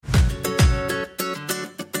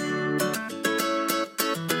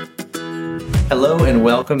Hello and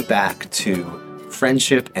welcome back to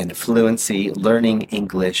Friendship and Fluency Learning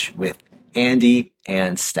English with Andy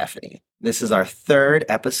and Stephanie. This is our third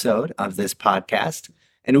episode of this podcast,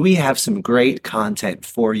 and we have some great content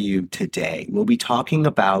for you today. We'll be talking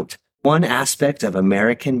about one aspect of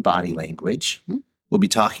American body language. We'll be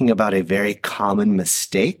talking about a very common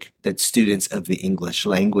mistake that students of the English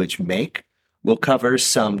language make. We'll cover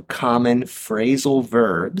some common phrasal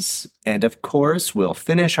verbs, and of course, we'll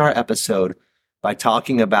finish our episode by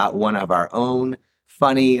talking about one of our own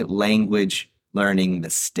funny language learning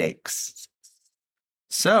mistakes.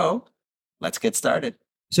 So, let's get started.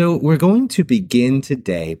 So, we're going to begin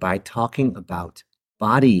today by talking about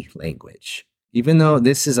body language. Even though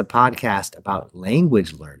this is a podcast about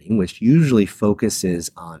language learning, which usually focuses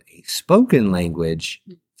on a spoken language,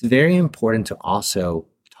 it's very important to also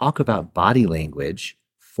talk about body language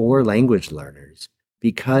for language learners,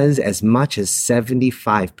 because as much as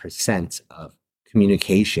 75% of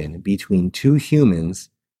communication between two humans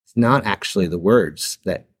is not actually the words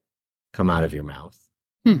that come out of your mouth,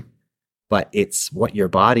 but it's what your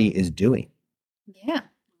body is doing. Yeah.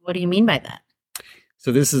 What do you mean by that?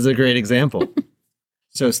 So this is a great example.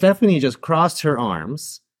 So Stephanie just crossed her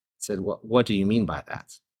arms, said, what do you mean by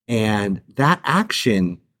that? And that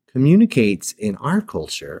action communicates in our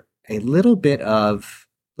culture a little bit of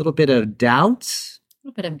doubt, A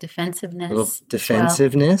little bit of defensiveness. little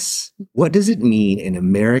defensiveness. What does it mean in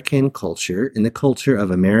American culture, in the culture of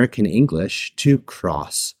American English, to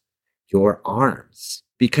cross your arms?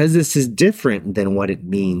 Because this is different than what it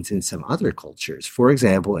means in some other cultures. For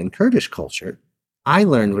example, in Kurdish culture, I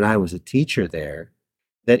learned when I was a teacher there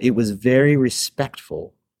that it was very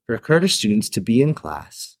respectful for Kurdish students to be in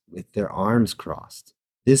class with their arms crossed.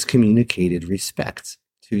 This communicated respect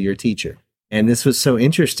to your teacher. And this was so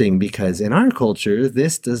interesting because in our culture,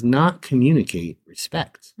 this does not communicate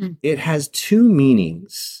respect. It has two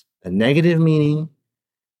meanings, a negative meaning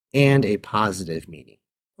and a positive meaning.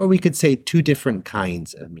 Or we could say two different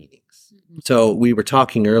kinds of meanings. So we were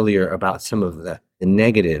talking earlier about some of the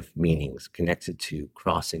negative meanings connected to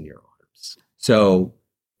crossing your arms. So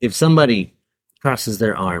if somebody crosses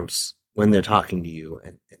their arms when they're talking to you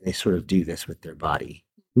and they sort of do this with their body,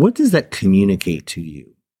 what does that communicate to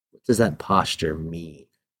you? What does that posture mean?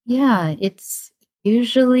 Yeah, it's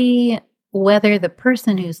usually whether the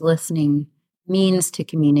person who's listening means to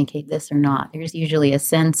communicate this or not. There's usually a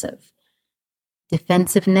sense of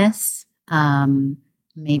defensiveness.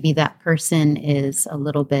 Maybe that person is a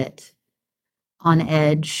little bit on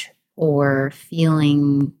edge or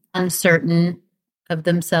feeling uncertain of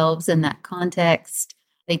themselves in that context.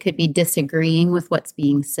 They could be disagreeing with what's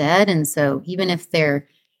being said. And so even if they're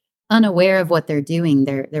unaware of what they're doing,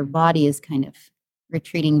 their body is kind of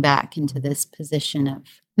retreating back into this position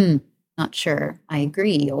of, not sure, I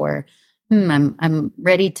agree, or I'm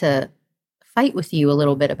ready to fight with you a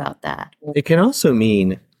little bit about that. It can also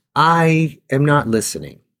mean, I am not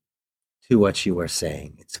listening to what you are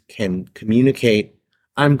saying. It can communicate,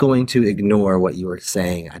 I'm going to ignore what you are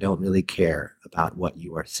saying. I don't really care about what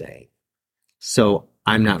you are saying. So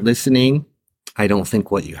I'm not listening. I don't think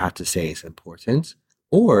what you have to say is important.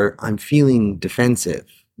 Or I'm feeling defensive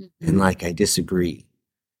and like I disagree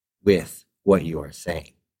with what you are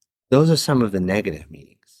saying. Those are some of the negative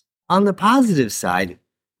meanings. On the positive side,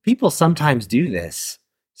 people sometimes do this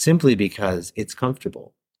simply because it's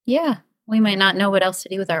comfortable. Yeah, we might not know what else to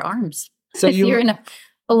do with our arms. So if you're in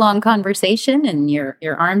a long conversation and your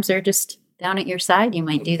arms are just down at your side, you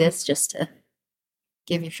might do this just to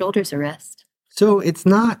give your shoulders a rest. So it's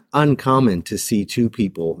not uncommon to see two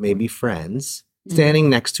people, maybe friends, standing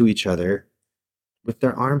next to each other with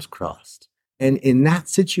their arms crossed. And in that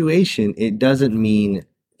situation, it doesn't mean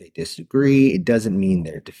they disagree. It doesn't mean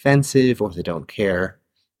they're defensive or they don't care.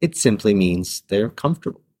 It simply means they're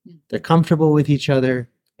comfortable. They're comfortable with each other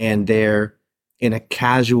and they're in a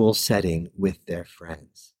casual setting with their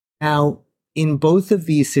friends. Now, in both of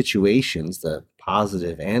these situations, the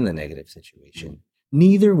positive and the negative situation,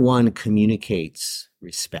 neither one communicates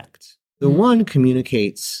respect. The one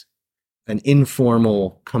communicates an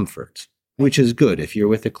informal comfort, which is good. If you're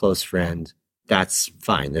with a close friend, that's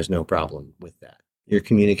fine. There's no problem with that. You're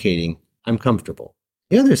communicating, I'm comfortable.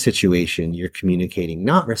 The other situation, you're communicating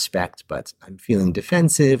not respect, but I'm feeling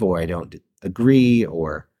defensive, or I don't agree,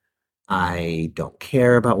 or I don't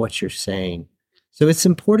care about what you're saying. So it's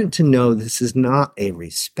important to know this is not a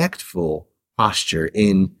respectful posture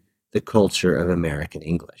in the culture of American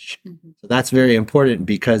English. So that's very important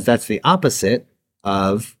because that's the opposite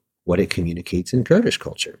of what it communicates in Kurdish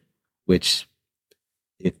culture, which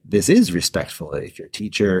this is respectful if your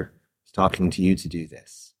teacher is talking to you to do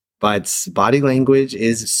this. But body language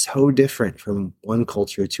is so different from one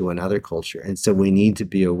culture to another culture. And so we need to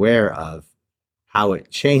be aware of how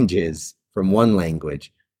it changes from one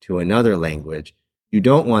language to another language. You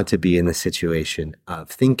don't want to be in the situation of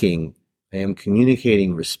thinking, I am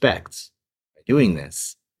communicating respect by doing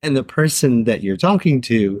this. And the person that you're talking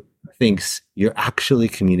to thinks you're actually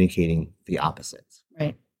communicating the opposite.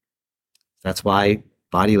 Right. That's why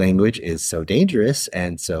body language is so dangerous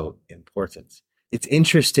and so important. It's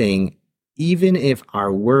interesting, even if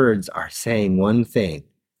our words are saying one thing,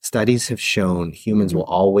 studies have shown humans will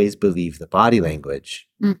always believe the body language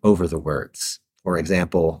over the words. For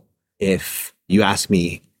example, if you ask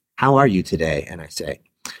me, how are you today? And I say,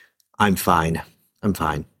 I'm fine. I'm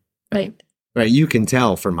fine. Right. Right. You can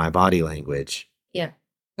tell from my body language. Yeah.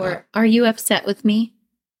 Or are you upset with me?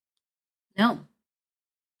 No.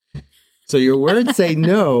 So your words say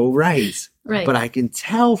no, right. Right. But I can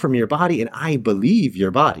tell from your body and I believe your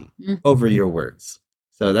body over your words.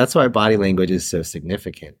 So that's why body language is so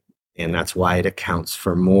significant. And that's why it accounts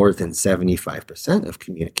for more than 75% of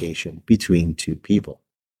communication between two people.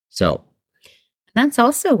 So that's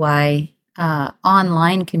also why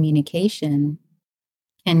online communication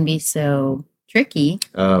can be so tricky.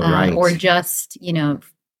 right. Or just,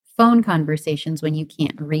 phone conversations when you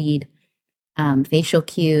can't read facial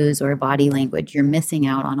cues or body language. You're missing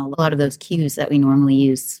out on a lot of those cues that we normally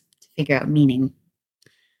use to figure out meaning.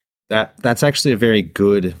 That's actually a very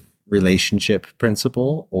good relationship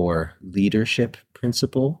principle or leadership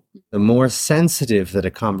principle. The more sensitive that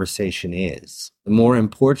a conversation is, the more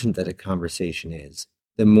important that a conversation is,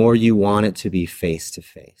 the more you want it to be face to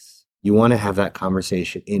face. You want to have that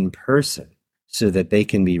conversation in person so that they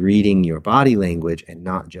can be reading your body language and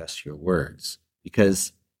not just your words,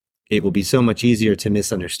 because it will be so much easier to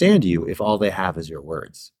misunderstand you if all they have is your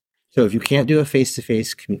words. So if you can't do a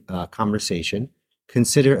face-to-face conversation,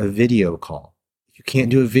 consider a video call. If you can't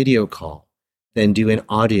do a video call, then do an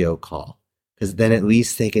audio call, because then at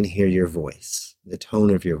least they can hear your voice, the tone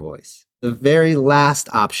of your voice. The very last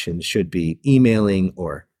option should be emailing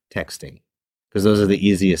or texting, because those are the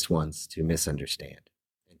easiest ones to misunderstand.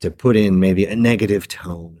 And to put in maybe a negative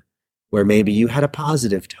tone where maybe you had a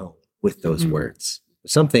positive tone with those words.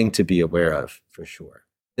 Something to be aware of for sure.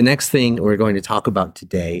 The next thing we're going to talk about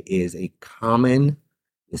today is a common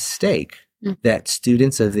mistake that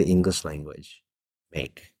students of the English language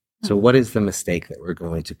make. So what is the mistake that we're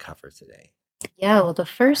going to cover today? Yeah, well, the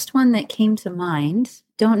first one that came to mind,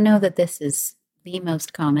 don't know that this is the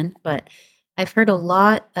most common, but I've heard a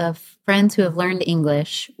lot of friends who have learned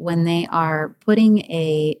English, when they are putting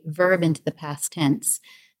a verb into the past tense,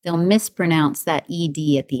 they'll mispronounce that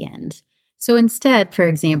ED at the end. So instead, for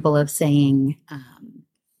example, of saying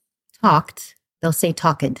talked, they'll say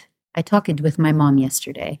talked. I talked with my mom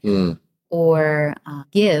yesterday. Or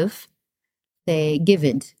give, they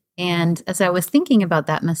gived. And as I was thinking about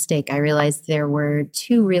that mistake, I realized there were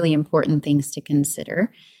two really important things to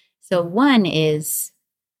consider. So one is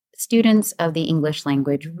students of the English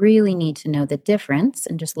language really need to know the difference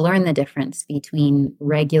and just learn the difference between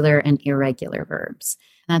regular and irregular verbs.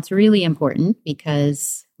 And that's really important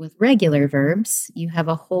because with regular verbs, you have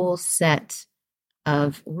a whole set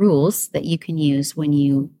of rules that you can use when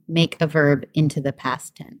you make a verb into the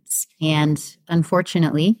past tense. And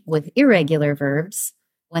unfortunately, with irregular verbs,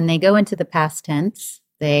 when they go into the past tense,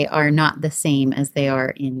 they are not the same as they are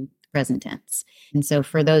in present tense. And so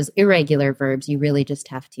for those irregular verbs, you really just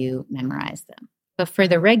have to memorize them. But for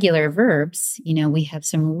the regular verbs, we have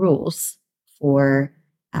some rules for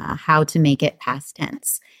how to make it past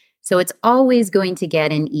tense. So it's always going to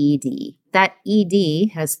get an ED. That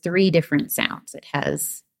ED has three different sounds. It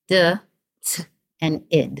has d, t, and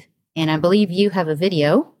id. And I believe you have a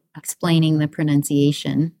video explaining the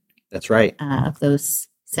pronunciation. That's right. Of those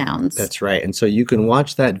sounds. That's right. And so you can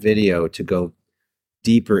watch that video to go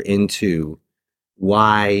deeper into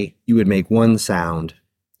why you would make one sound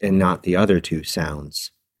and not the other two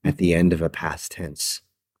sounds at the end of a past tense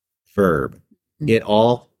verb. It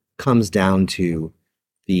all comes down to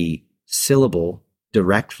the syllable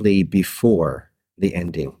directly before the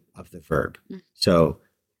ending of the verb. So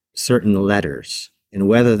certain letters, and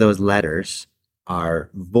whether those letters are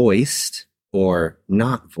voiced or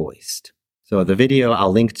not voiced. So the video,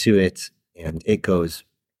 I'll link to it, and it goes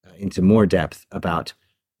into more depth about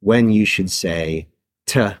when you should say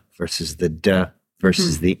t versus the d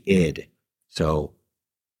versus the id. So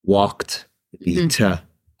walked would be t,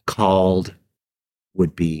 called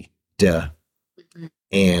would be d,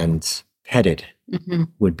 and petted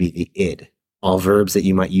would be the id. All verbs that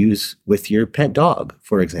you might use with your pet dog.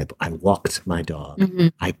 For example, I walked my dog.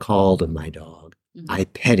 I called my dog. I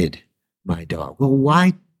petted my dog. Well,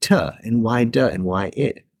 why to and why duh and why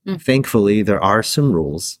it. Mm. Thankfully, there are some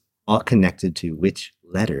rules all connected to which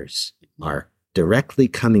letters are directly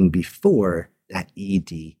coming before that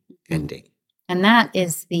ed ending. And that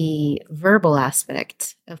is the verbal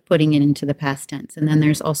aspect of putting it into the past tense. And then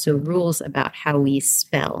there's also rules about how we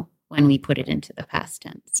spell when we put it into the past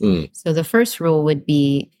tense. So the first rule would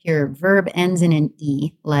be if your verb ends in an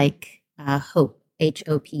E, like hope,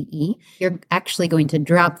 H-O-P-E, you're actually going to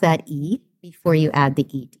drop that E before you add the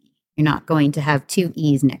ed. You're not going to have two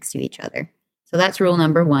E's next to each other. So that's rule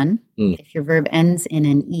number one. If your verb ends in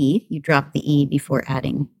an E, you drop the E before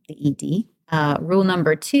adding the ed. Rule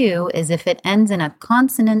number two is if it ends in a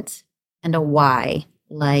consonant and a Y,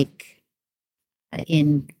 like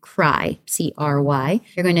in cry, C-R-Y,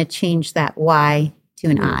 you're going to change that Y to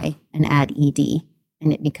an I and add ed,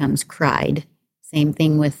 and it becomes cried. Same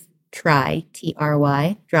thing with try,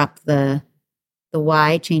 T-R-Y, drop the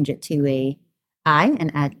Y, change it to a I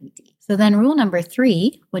and add ed. So then rule number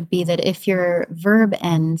three would be that if your verb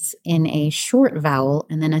ends in a short vowel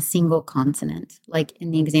and then a single consonant, like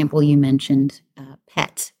in the example you mentioned,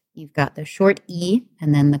 pet, you've got the short E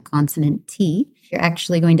and then the consonant T, you're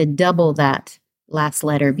actually going to double that last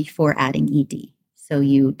letter before adding ed. So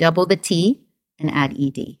you double the T and add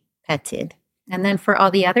ed, petted. And then for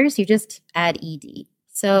all the others, you just add ed.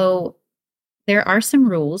 So there are some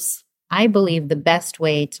rules. I believe the best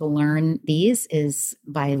way to learn these is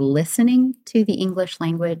by listening to the English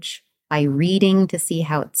language, by reading to see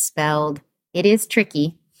how it's spelled. It is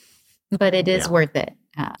tricky, but it is worth it.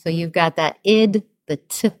 So you've got that id, the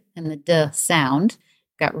t, and the d sound.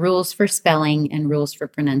 Got rules for spelling and rules for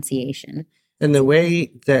pronunciation. And the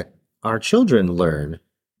way that our children learn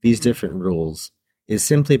these different rules is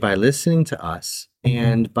simply by listening to us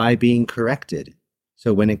and by being corrected.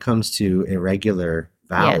 So when it comes to irregular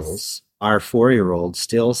vowels, our 4-year-old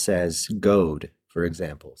still says goad, for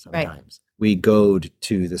example, sometimes. Right. We goad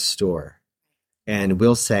to the store. And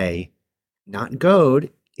we'll say, not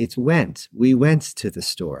goad, it's went. We went to the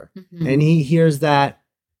store. And he hears that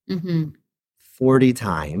 40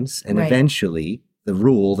 times. And eventually, the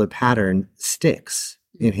rule, the pattern sticks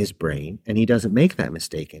in his brain. And he doesn't make that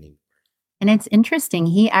mistake anymore. And it's interesting.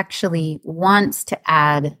 He actually wants to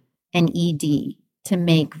add an ed to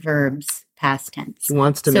make verbs past tense. He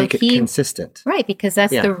wants to make it consistent. Right, because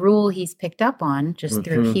that's the rule he's picked up on just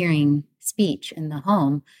through hearing speech in the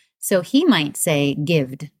home. So he might say,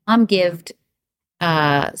 gived. I'm gived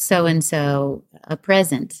so-and-so a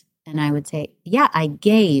present. And I would say, yeah, I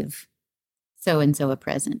gave so-and-so a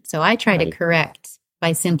present. So I try to correct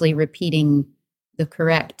by simply repeating the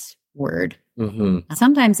correct word.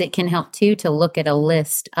 Sometimes it can help, too, to look at a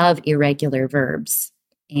list of irregular verbs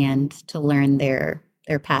and to learn their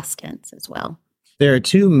past tense as well. There are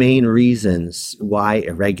two main reasons why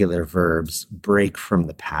irregular verbs break from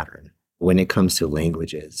the pattern when it comes to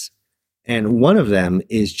languages. And one of them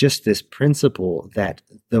is just this principle that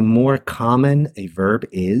the more common a verb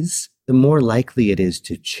is, the more likely it is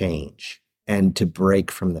to change and to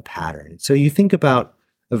break from the pattern. So you think about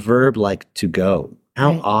a verb like to go,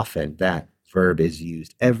 how often that verb is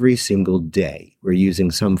used every single day. We're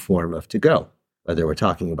using some form of to go, whether we're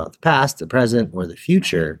talking about the past, the present, or the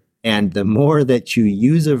future. And the more that you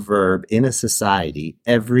use a verb in a society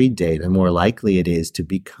every day, the more likely it is to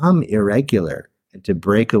become irregular and to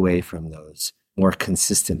break away from those more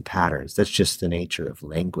consistent patterns. That's just the nature of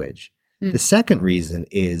language. The second reason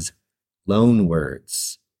is loan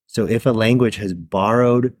words. So if a language has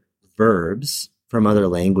borrowed verbs from other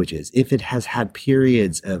languages, if it has had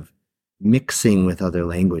periods of mixing with other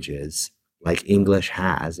languages, like English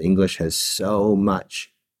has so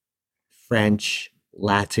much French,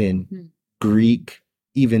 Latin, Greek,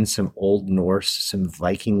 even some Old Norse, some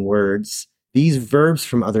Viking words. These verbs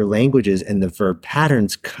from other languages and the verb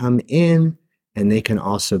patterns come in, and they can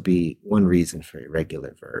also be one reason for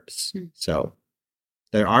irregular verbs. So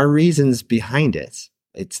there are reasons behind it.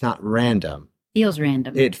 It's not random. Feels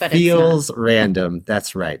random. It feels random.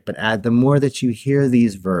 That's right. But the more that you hear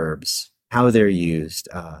these verbs, how they're used,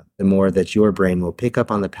 the more that your brain will pick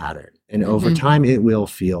up on the pattern. And over time, it will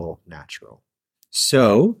feel natural.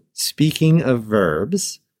 So speaking of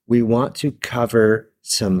verbs, we want to cover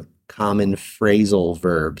some common phrasal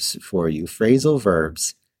verbs for you. Phrasal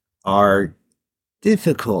verbs are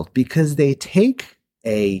difficult because they take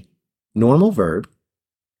a normal verb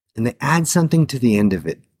and they add something to the end of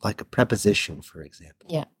it, like a preposition, for example.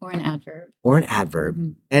 Yeah, or an adverb. Or an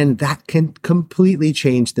adverb. And that can completely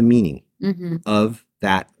change the meaning of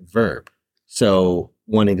that verb. So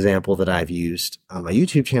one example that I've used on my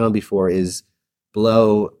YouTube channel before is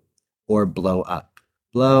blow or blow up.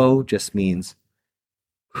 Blow just means,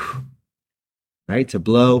 right? To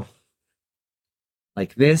blow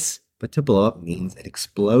like this, but to blow up means an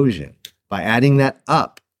explosion. By adding that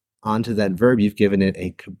up onto that verb, you've given it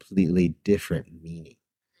a completely different meaning.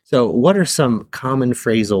 So what are some common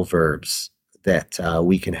phrasal verbs that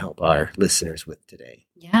we can help our listeners with today?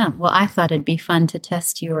 Yeah, well, I thought it'd be fun to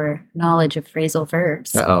test your knowledge of phrasal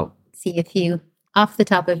verbs. Uh-oh. See if you, off the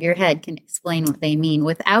top of your head, can explain what they mean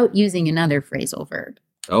without using another phrasal verb.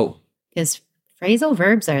 Oh. Because phrasal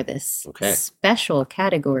verbs are this Okay. special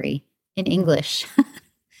category in English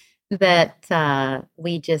that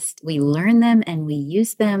we learn them and we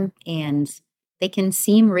use them, and they can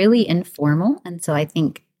seem really informal. And so I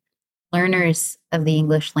think learners of the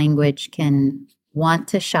English language can want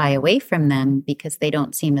to shy away from them because they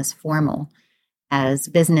don't seem as formal as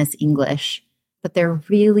business English, but they're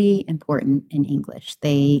really important in English.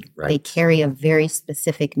 They carry a very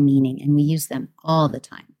specific meaning, and we use them all the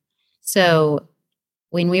time. So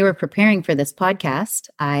when we were preparing for this podcast,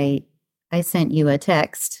 I sent you a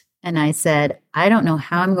text and I said, I don't know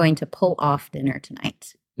how I'm going to pull off dinner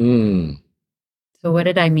tonight. So what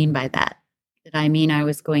did I mean by that? Did I mean I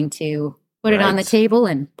was going to put it on the table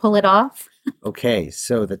and pull it off? Okay,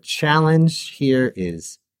 so the challenge here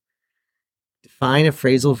is define a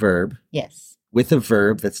phrasal verb. Yes. With a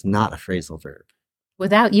verb that's not a phrasal verb.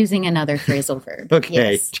 Without using another phrasal verb. Okay,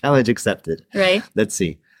 yes. Challenge accepted. Right. Let's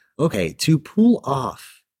see. Okay, to pull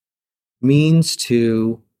off means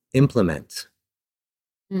to implement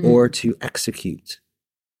or to execute.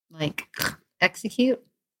 Like execute?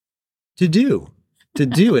 To do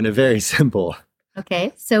in a very simple.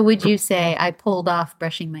 Okay, so would you say I pulled off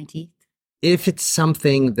brushing my teeth? If it's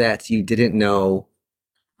something that you didn't know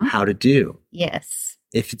how to do. Yes.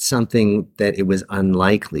 If it's something that it was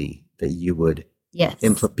unlikely that you would yes.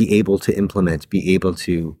 be able to implement, be able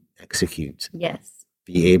to execute. Yes.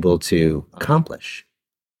 Be able to accomplish.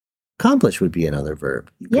 Accomplish would be another verb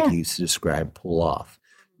you could use to describe pull off.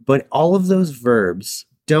 But all of those verbs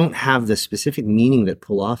don't have the specific meaning that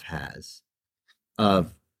pull off has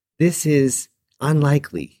of this is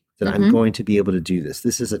unlikely that I'm going to be able to do this.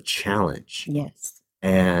 This is a challenge. Yes.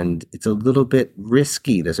 And it's a little bit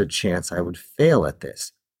risky. There's a chance I would fail at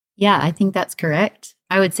this. Yeah, I think that's correct.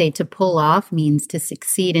 I would say to pull off means to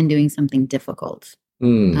succeed in doing something difficult.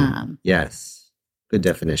 Yes. Good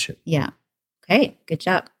definition. Yeah. Okay, good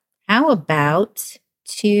job. How about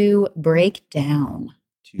to break down?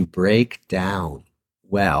 To break down.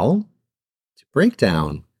 Well, to break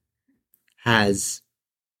down has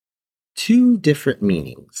two different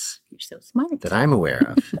meanings. You're so smart. That I'm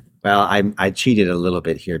aware of. Well, I cheated a little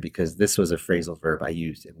bit here because this was a phrasal verb I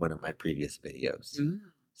used in one of my previous videos.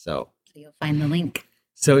 So you'll find the link.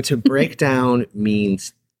 So to break down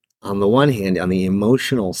means, on the one hand, on the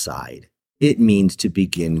emotional side, it means to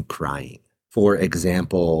begin crying. For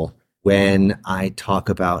example, when I talk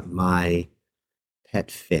about my pet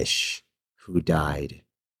fish who died,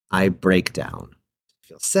 I break down. I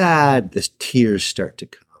feel sad, the tears start to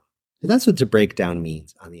come. So that's what to break down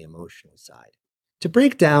means on the emotional side. To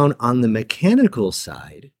break down on the mechanical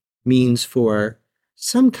side means for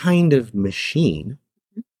some kind of machine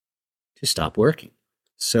to stop working.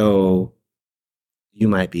 So you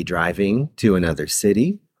might be driving to another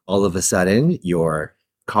city. All of a sudden, your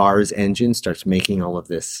car's engine starts making all of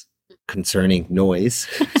this concerning noise.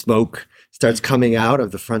 Smoke starts coming out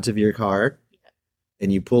of the front of your car,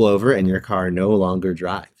 and you pull over and your car no longer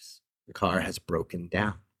drives. The car has broken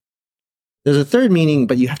down. There's a third meaning,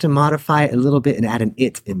 but you have to modify it a little bit and add an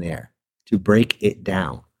it in there to break it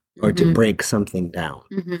down or to break something down.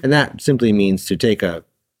 And that simply means to take a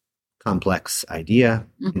complex idea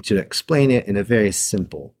and to explain it in a very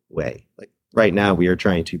simple way. Like right now, we are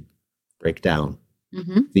trying to break down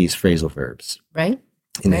these phrasal verbs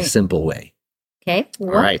in a simple way. Okay. All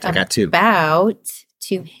right, I got two. About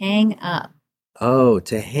to hang up. Oh,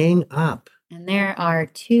 to hang up. And there are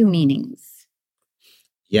two meanings.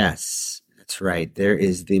 Yes, that's right. There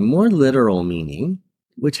is the more literal meaning,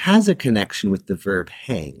 which has a connection with the verb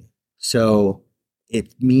hang. So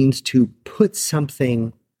it means to put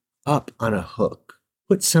something up on a hook.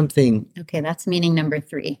 Put something. Okay, that's meaning number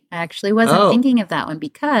 3. I actually wasn't thinking of that one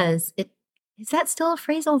because is that still a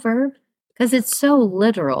phrasal verb? Because it's so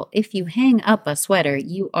literal. If you hang up a sweater,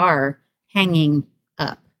 you are hanging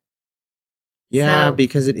up. Yeah,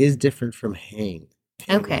 because it is different from hanging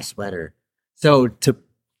a sweater. So to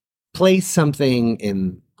place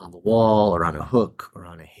something on the wall or on a hook or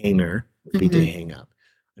on a hanger would be to hang up.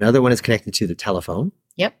 Another one is connected to the telephone.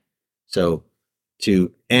 Yep. So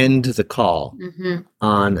to end the call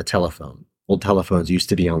on a telephone. Old telephones used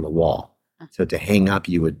to be on the wall. So to hang up,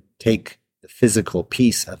 you would take the physical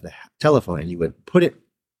piece of the telephone and you would put it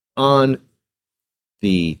on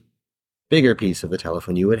the bigger piece of the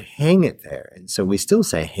telephone, you would hang it there. And so we still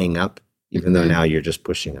say hang up, even though now you're just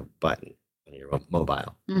pushing a button on your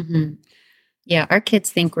mobile. Mm-hmm. Yeah, our kids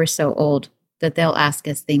think we're so old that they'll ask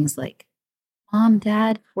us things like, Mom,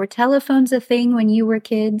 Dad, were telephones a thing when you were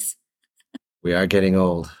kids? We are getting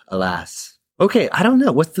old, alas. Okay, I don't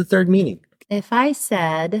know. What's the third meaning? If I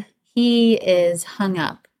said he is hung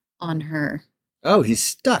up on her. Oh, he's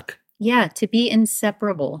stuck. Yeah, to be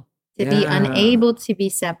inseparable, to be Yeah. unable to be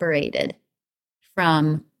separated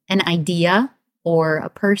from an idea or a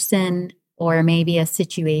person or maybe a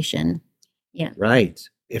situation. Yeah. Right.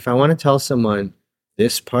 If I want to tell someone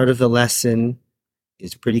this part of the lesson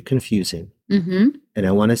is pretty confusing, Mm-hmm. and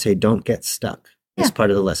I want to say, don't get stuck. This Yeah. part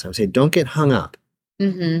of the lesson, I would say, don't get hung up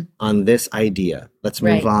Mm-hmm. on this idea. Let's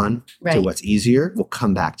move Right. on to Right. what's easier. We'll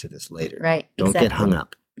come back to this later. Right. Don't get hung exactly.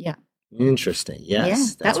 up. Yeah. Interesting. Yes. Yeah.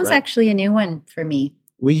 That's That was right. actually a new one for me.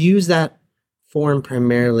 We use that form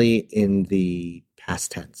primarily in the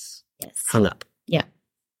past tense. Yes. Hung up. Yeah.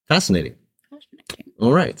 Fascinating. Fascinating.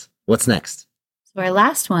 All right. What's next? So our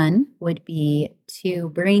last one would be to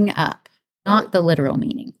bring up, not the literal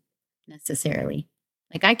meaning necessarily.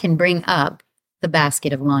 Like I can bring up the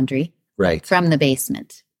basket of laundry Right. from the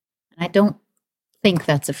basement. And I don't think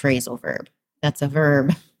that's a phrasal verb. That's a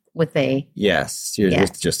verb with a, Yes. You're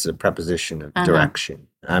Yes. just a preposition of Uh-huh. direction.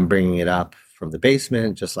 I'm bringing it up from the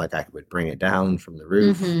basement, just like I would bring it down from the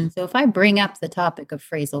roof. Mhm. So if I bring up the topic of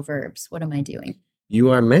phrasal verbs, what am I doing? You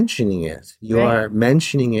are mentioning it. You Right. are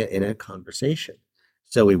mentioning it in a conversation.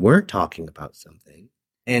 So we weren't talking about something,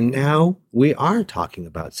 and now we are talking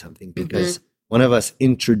about something because one of us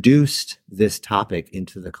introduced this topic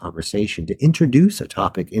into the conversation. To introduce a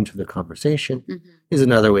topic into the conversation Mhm. is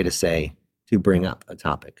another way to say to bring up a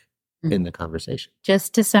topic Mhm. in the conversation.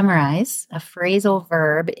 Just to summarize, a phrasal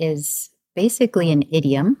verb is basically an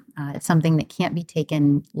idiom. It's something that can't be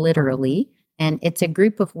taken literally. And it's a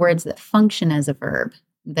group of words that function as a verb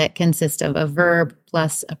that consist of a verb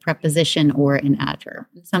plus a preposition or an adverb,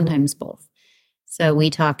 sometimes both. So we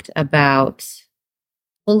talked about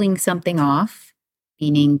pulling something off,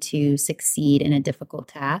 meaning to succeed in a difficult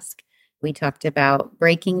task. We talked about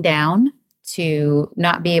breaking down, to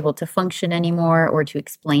not be able to function anymore or to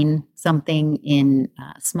explain something in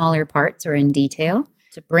smaller parts or in detail.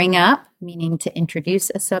 To bring up, meaning to introduce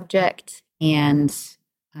a subject, and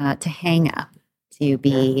to hang up, to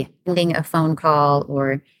be ending a phone call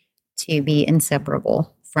or to be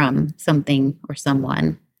inseparable from something or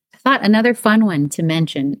someone. I thought another fun one to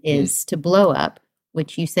mention is to blow up,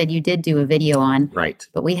 which you said you did do a video on, Right.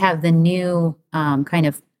 but we have the new kind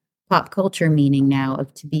of pop culture meaning now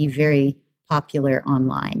of to be very popular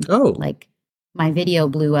online. Oh, Like my video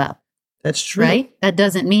blew up, that's true. right? That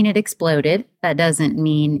doesn't mean it exploded. That doesn't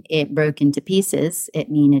mean it broke into pieces. It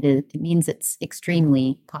means it's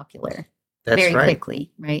extremely popular That's very right.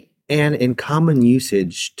 quickly, right? And in common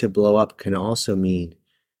usage, to blow up can also mean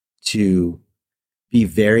to be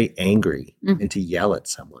very angry Mhm. and to yell at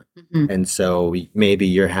someone. Mhm. And so maybe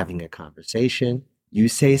you're having a conversation, you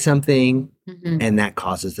say something, Mhm. and that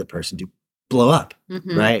causes the person to blow up,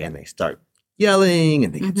 Mhm. right? And they start yelling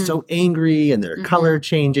and they get Mhm. so angry and their Mhm. color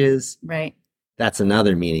changes. Right. That's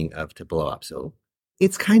another meaning of to blow up. So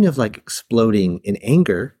it's kind of like exploding in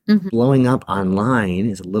anger. Mhm. Blowing up online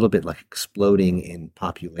is a little bit like exploding in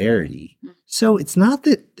popularity. Mhm. So it's not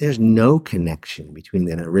that there's no connection between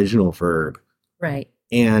an original verb Right.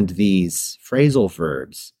 and these phrasal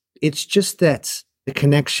verbs. It's just that the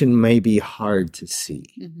connection may be hard to see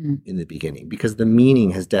Mhm. in the beginning because the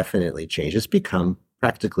meaning has definitely changed. It's become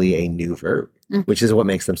practically a new verb, Mhm. which is what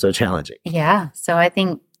makes them so challenging. Yeah. So I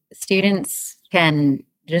think students can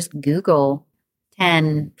just Google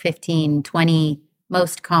 10, 15, 20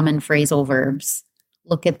 most common phrasal verbs,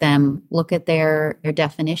 look at them, look at their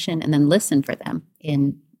definition, and then listen for them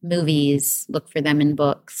in movies, look for them in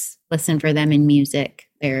books, listen for them in music.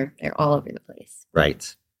 They're all over the place.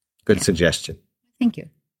 Right. Good Yeah. suggestion. Thank you.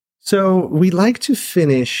 So, we like to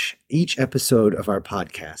finish each episode of our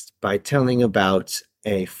podcast by telling about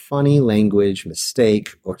a funny language mistake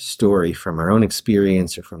or story from our own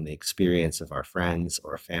experience or from the experience of our friends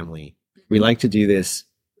or family. We like to do this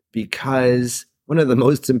because one of the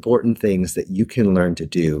most important things that you can learn to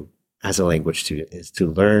do as a language student is to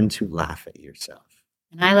learn to laugh at yourself.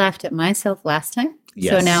 And I laughed at myself last time.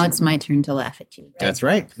 Yes. So now it's my turn to laugh at you. Right? That's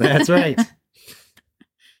right. That's right.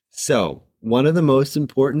 So, one of the most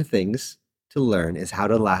important things to learn is how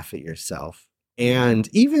to laugh at yourself and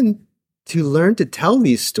even to learn to tell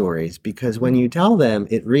these stories because when you tell them,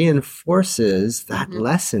 it reinforces that Mhm.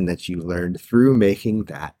 lesson that you learned through making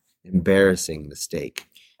that embarrassing mistake.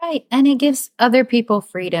 Right. And it gives other people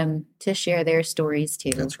freedom to share their stories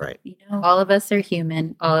too. That's right. All of us are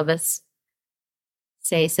human. All of us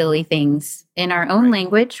say silly things in our own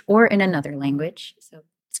language or in another language. So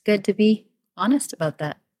it's good to be honest about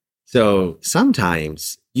that. So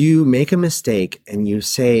sometimes you make a mistake and you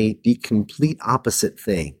say the complete opposite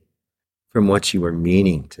thing from what you were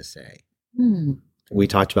meaning to say. We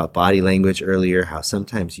talked about body language earlier, how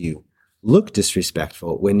sometimes you look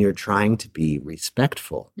disrespectful when you're trying to be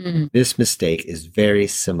respectful. This mistake is very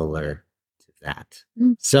similar to that.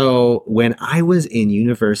 So when I was in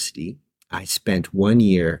university, I spent 1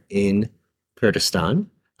 year in Kurdistan.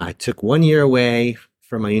 I took 1 year away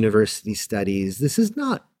from my university studies. This is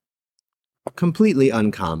not completely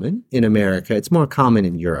uncommon in America. It's more common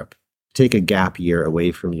in Europe. Take a gap year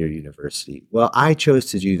away from your university. Well, I chose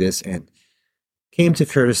to do this and came to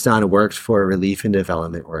Kurdistan and worked for a relief and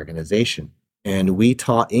development organization. And we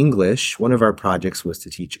taught English. One of our projects was to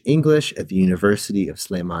teach English at the University of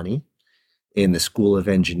Slemani in the School of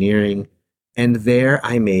Engineering. And there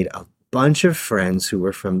I made a bunch of friends who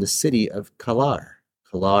were from the city of Kalar.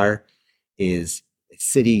 Kalar is a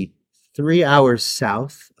city 3 hours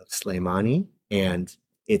south of Slemani, and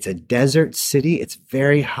it's a desert city. It's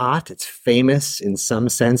very hot. It's famous in some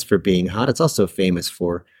sense for being hot. It's also famous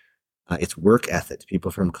for its work ethic.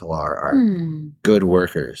 People from Kalar are good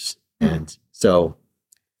workers. And so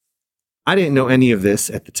I didn't know any of this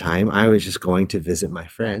at the time. I was just going to visit my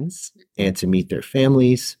friends and to meet their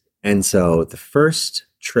families. And so the first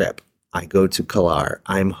trip I go to Kalar,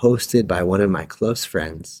 I'm hosted by one of my close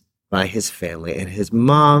friends, by his family, and his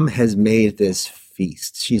mom has made this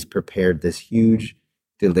feast. She's prepared this huge,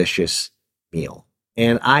 delicious meal.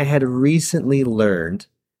 And I had recently learned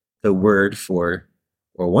the word for,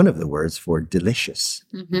 or one of the words for delicious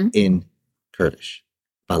in Kurdish,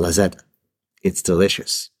 balazet. It's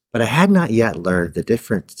delicious. But I had not yet learned the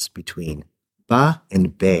difference between ba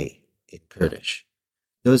and be in Kurdish.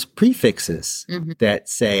 Those prefixes that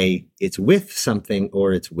say it's with something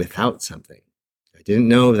or it's without something. I didn't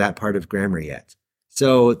know that part of grammar yet.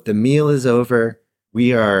 So the meal is over.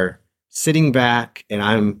 We are sitting back and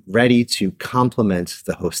I'm ready to compliment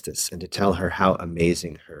the hostess and to tell her how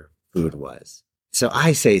amazing her food was. So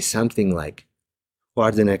I say something like,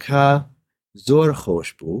 "Khwardaneka zor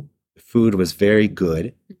khosh bu." The food was very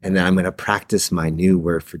good. And then I'm going to practice my new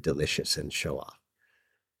word for delicious and show off.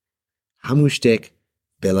 Hamushtek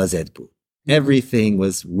belazet bu. Everything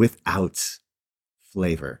was without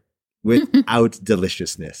flavor, without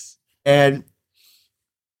deliciousness. And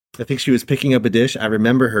I think she was picking up a dish. I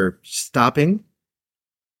remember her stopping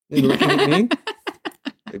and looking at me.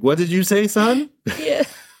 Like, "What did you say, son?" Yeah.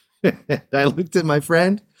 I looked at my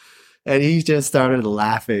friend and he just started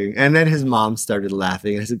laughing. And then his mom started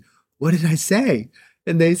laughing. And I said, "What did I say?"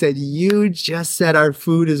 And they said, "You just said our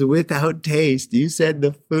food is without taste. You said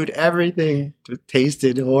the food, everything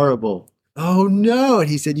tasted horrible." "Oh, no." And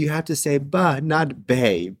he said, "You have to say ba, not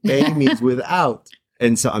bay. Bay means without."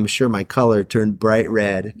 And so I'm sure my color turned bright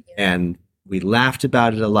red and we laughed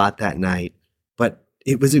about it a lot that night. But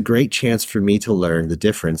it was a great chance for me to learn the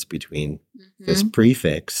difference between this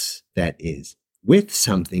prefix that is with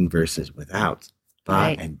something versus without,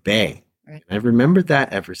 ba and bay. Right. I've remembered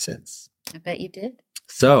that ever since. I bet you did.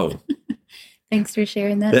 So thanks for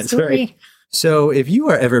sharing that story. Right. So if you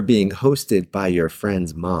are ever being hosted by your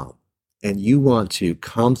friend's mom and you want to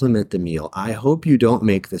compliment the meal, I hope you don't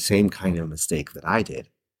make the same kind of mistake that I did.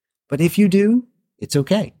 But if you do, it's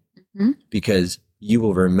okay because you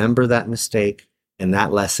will remember that mistake and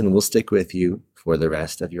that lesson will stick with you for the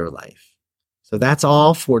rest of your life. So that's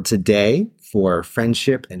all for today for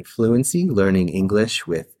Friendship and Fluency, Learning English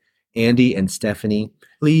with Andy and Stephanie.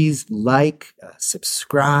 Please like,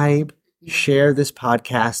 subscribe, share this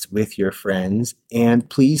podcast with your friends, and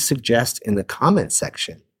please suggest in the comment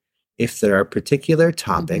section if there are particular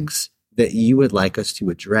topics that you would like us to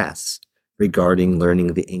address regarding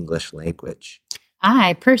learning the English language.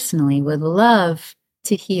 I personally would love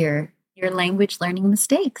to hear your language learning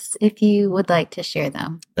mistakes if you would like to share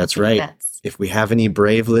them. That's right. If we have any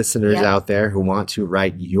brave listeners out there who want to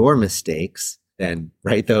write your mistakes, then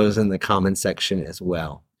write those in the comment section as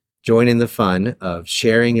well. Join in the fun of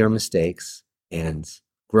sharing your mistakes and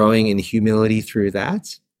growing in humility through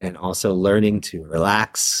that, and also learning to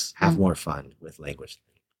relax, have more fun with language.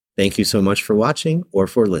 Thank you so much for watching or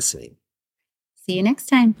for listening. See you next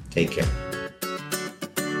time. Take care.